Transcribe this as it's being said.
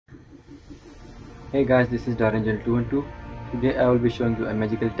Hey guys, this is Darangel212. Today I will be showing you a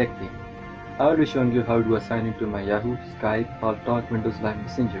magical technique. I will be showing you how to sign into my Yahoo, Skype, Paltalk, Windows Live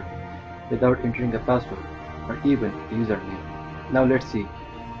Messenger without entering a password or even a username. Now let's see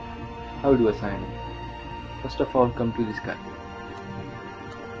how do I sign in. First of all, come to this guy.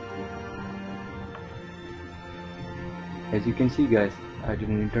 As you can see guys, I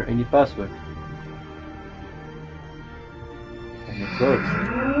didn't enter any password and it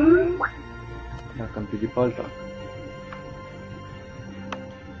works. Now come to the Paltalk.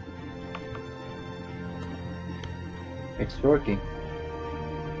 It's working.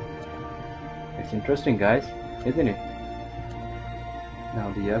 It's interesting guys, isn't it?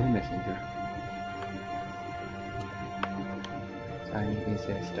 Now the Yahoo Messenger. Signing in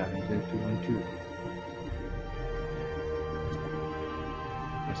says Darangel212.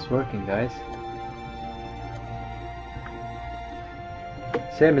 It's working guys.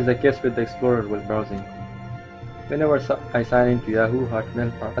 Same is the case with the Explorer while browsing. Whenever I sign into Yahoo,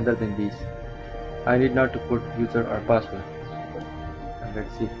 Hotmail or other than these, I need not to put user or password. Now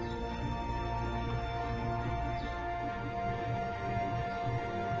let's see.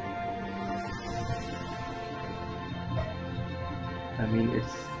 I mean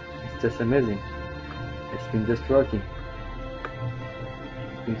it's just amazing. It's been just working.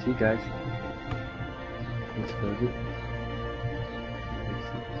 You can see guys. Let's close it. Let's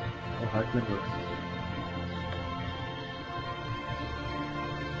see how Hotmail works.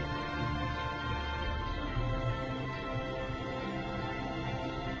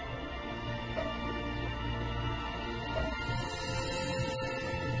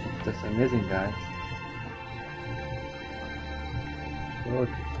 Just amazing guys. Good.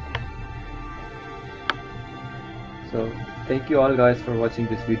 So thank you all guys for watching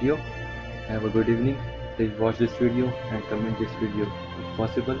this video. Have a good evening. Please watch this video and comment this video. If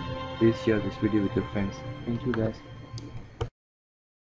possible, please share this video with your friends. Thank you guys.